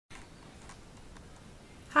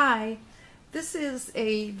Hi, this is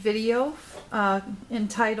a video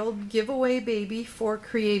entitled Giveaway Baby for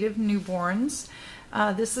Creative Newborns.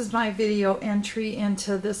 This is my video entry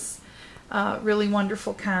into this really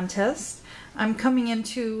wonderful contest. I'm coming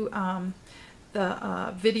into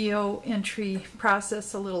the video entry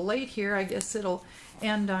process a little late here. I guess it'll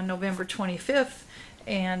end on November 25th,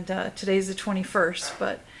 and today's the 21st,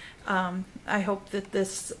 but I hope that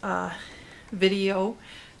this video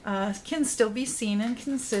can still be seen and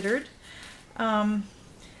considered. Yeah,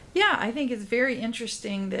 I think it's very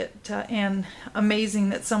interesting that and amazing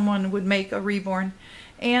that someone would make a reborn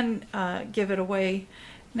and give it away.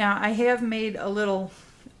 Now, I have made a little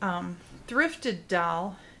thrifted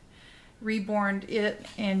doll, reborned it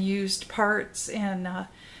and used parts, and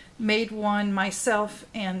made one myself,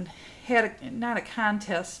 and had not a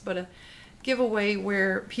contest but a giveaway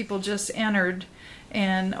where people just entered,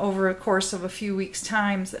 and over a course of a few weeks'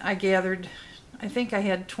 times I gathered, I think I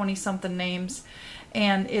had 20 something names,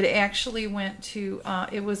 and it actually went to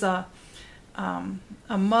it was a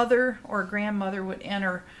mother or a grandmother would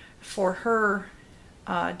enter for her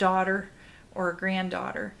daughter or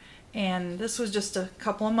granddaughter, and this was just a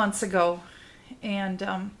couple of months ago, and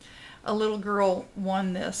a little girl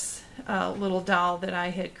won this little doll that I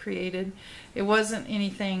had created. It wasn't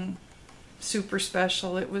anything super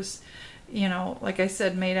special. It was, you know, like I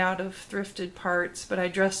said, made out of thrifted parts, but I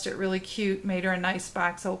dressed it really cute, made her a nice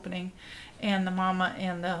box opening, and the mama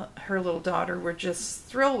and her little daughter were just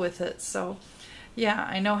thrilled with it. So yeah,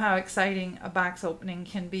 I know how exciting a box opening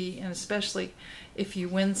can be, and especially if you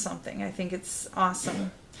win something. I think it's awesome.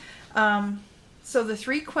 So the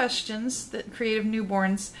three questions that Creative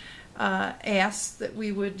Newborns asked that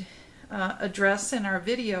we would address in our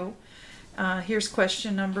video. Here's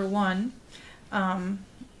question number one.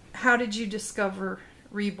 How did you discover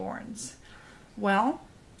reborns? Well,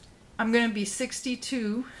 I'm going to be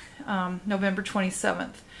 62 November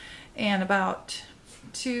 27th, and about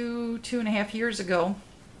two and a half years ago,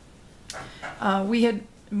 we had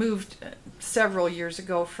moved several years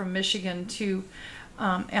ago from Michigan to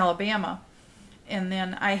Alabama, and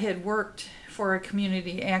then I had worked for a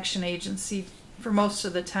community action agency for most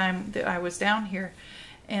of the time that I was down here,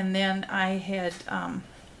 and then I had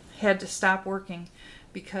had to stop working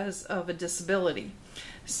because of a disability.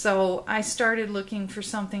 So I started looking for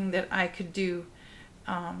something that I could do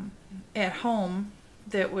at home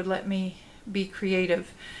that would let me be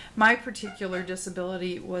creative. My particular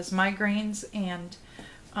disability was migraines and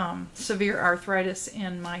severe arthritis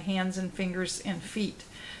in my hands and fingers and feet.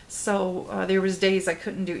 So there was days I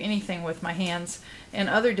couldn't do anything with my hands, and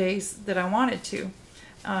other days that I wanted to.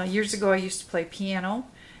 Years ago I used to play piano,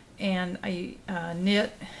 and I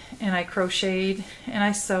knit, and I crocheted, and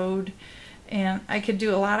I sewed, and I could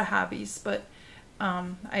do a lot of hobbies, but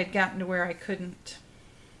I had gotten to where I couldn't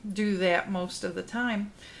do that most of the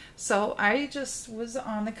time. So I just was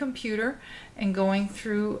on the computer and going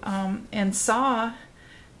through and saw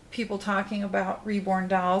people talking about reborn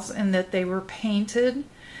dolls, and that they were painted,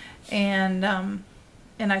 and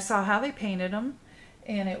I saw how they painted them,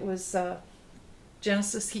 and it was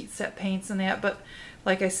Genesis heat set paints and that. But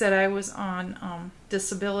like I said, I was on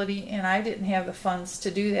disability, and I didn't have the funds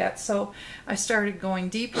to do that, so I started going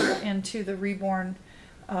deeper into the reborn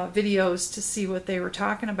videos to see what they were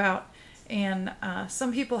talking about. And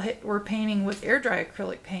some people were painting with air dry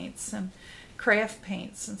acrylic paints and craft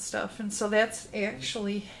paints and stuff, and so that's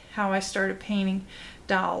actually how I started painting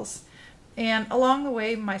dolls. And along the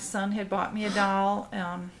way, my son had bought me a doll,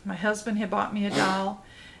 my husband had bought me a doll,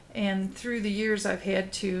 and through the years I've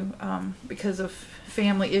had to, because of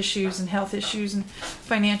family issues and health issues and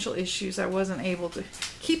financial issues, I wasn't able to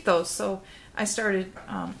keep those, so I started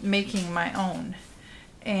making my own.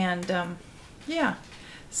 And yeah,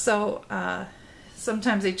 so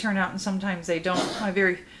sometimes they turn out and sometimes they don't.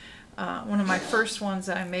 One of my first ones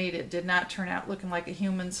that I made, it did not turn out looking like a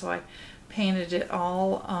human, so I painted it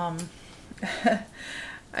all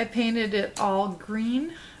I painted it all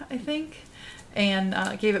green, I think, and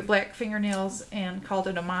gave it black fingernails and called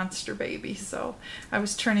it a monster baby. So I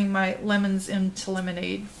was turning my lemons into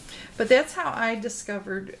lemonade. But that's how I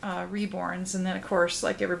discovered reborns. And then, of course,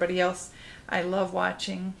 like everybody else, I love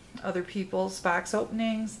watching other people's box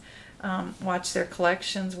openings, watch their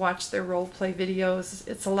collections, watch their role play videos.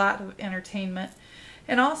 It's a lot of entertainment.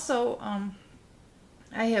 And also,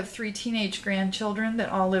 I have 3 teenage grandchildren that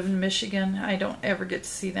all live in Michigan. I don't ever get to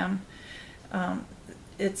see them.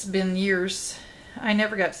 It's been years. I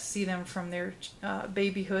never got to see them from their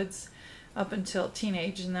babyhoods up until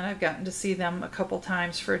teenage, and then I've gotten to see them a couple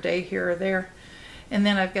times for a day here or there. And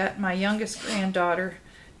then I've got my youngest granddaughter,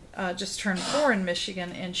 just turned 4 in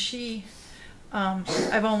Michigan, and she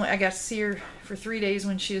I got to see her for 3 days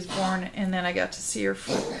when she was born, and then I got to see her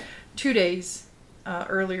for 2 days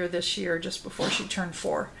earlier this year, just before she turned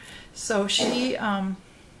 4. So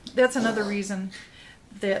that's another reason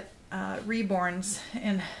that reborns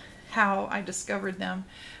and how I discovered them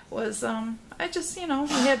was I just, we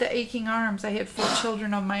had the aching arms. I had 4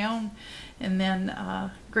 children of my own, and then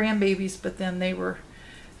grandbabies, but then they were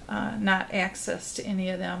not access to any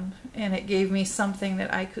of them, and it gave me something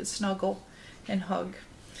that I could snuggle and hug.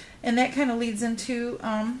 And that kind of leads into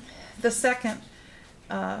the second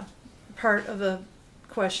part of the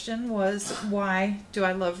question was, why do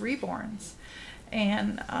I love reborns?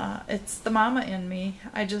 And it's the mama in me.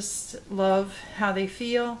 I just love how they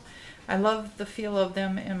feel. I love the feel of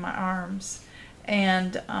them in my arms.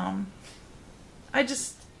 And I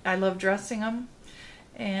love dressing them.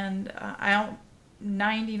 And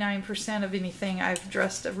 99% of anything I've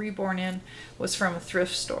dressed a reborn in was from a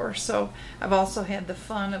thrift store. So I've also had the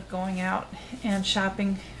fun of going out and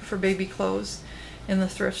shopping for baby clothes in the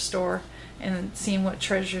thrift store and seeing what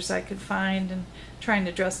treasures I could find and trying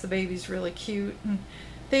to dress the babies really cute. And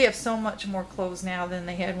they have so much more clothes now than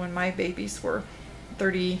they had when my babies were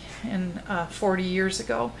 30 and 40 years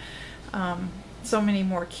ago. So many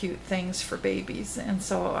more cute things for babies, and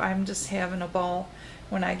so I'm just having a ball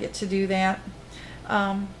when I get to do that.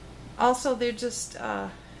 Also, there's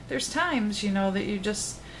times, that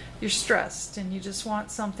you're stressed and you just want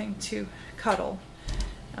something to cuddle.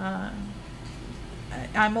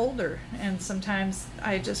 I'm older, and sometimes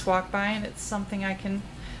I just walk by and it's something I can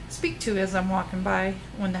speak to as I'm walking by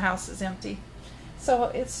when the house is empty. So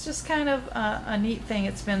it's just kind of a neat thing.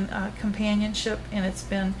 It's been companionship, and it's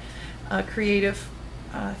been a creative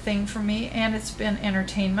thing for me, and it's been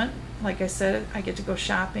entertainment. Like I said, I get to go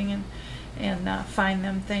shopping and find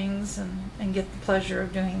them things and get the pleasure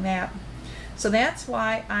of doing that. So that's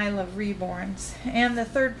why I love reborns. And the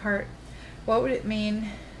third part, what would it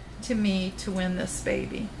mean to me to win this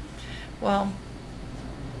baby? Well,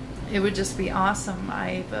 it would just be awesome.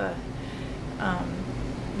 I'm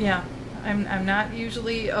not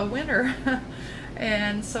usually a winner,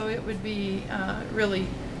 and so it would be really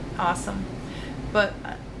awesome. But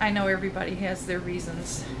I know everybody has their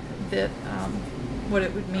reasons that what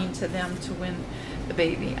it would mean to them to win the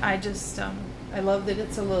baby. I love that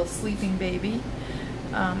it's a little sleeping baby.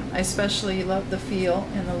 I especially love the feel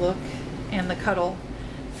and the look and the cuddle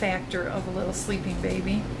factor of a little sleeping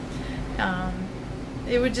baby.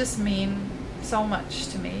 It would just mean so much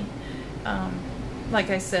to me. Like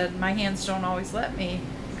I said, my hands don't always let me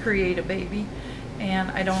create a baby, and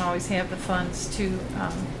I don't always have the funds to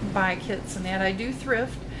buy kits and that. I do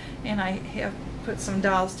thrift, and I have put some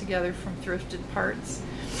dolls together from thrifted parts,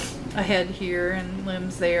 a head here and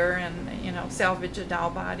limbs there, and salvage a doll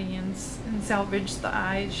body and salvage the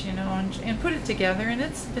eyes, and put it together, and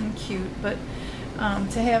it's been cute. But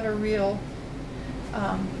to have a real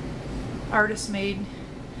artist-made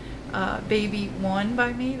baby won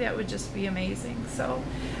by me, that would just be amazing. So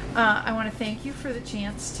I want to thank you for the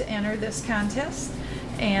chance to enter this contest,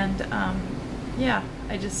 and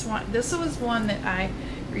this was one that I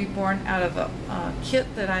reborn out of a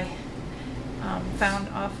kit that I found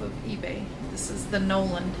off of eBay. This is the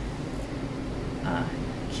Nolan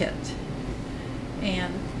kit,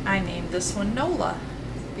 and I named this one Nola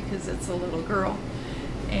because it's a little girl.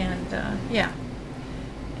 And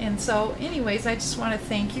and so anyways, I just want to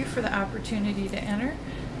thank you for the opportunity to enter,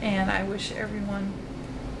 and I wish everyone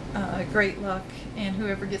great luck, and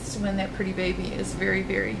whoever gets to win that pretty baby is very,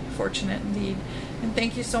 very fortunate indeed. And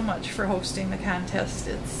thank you so much for hosting the contest.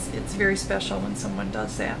 It's very special when someone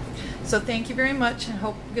does that. So thank you very much, and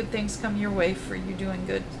hope good things come your way for you doing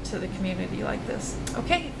good to the community like this.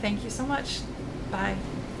 Okay, thank you so much. Bye.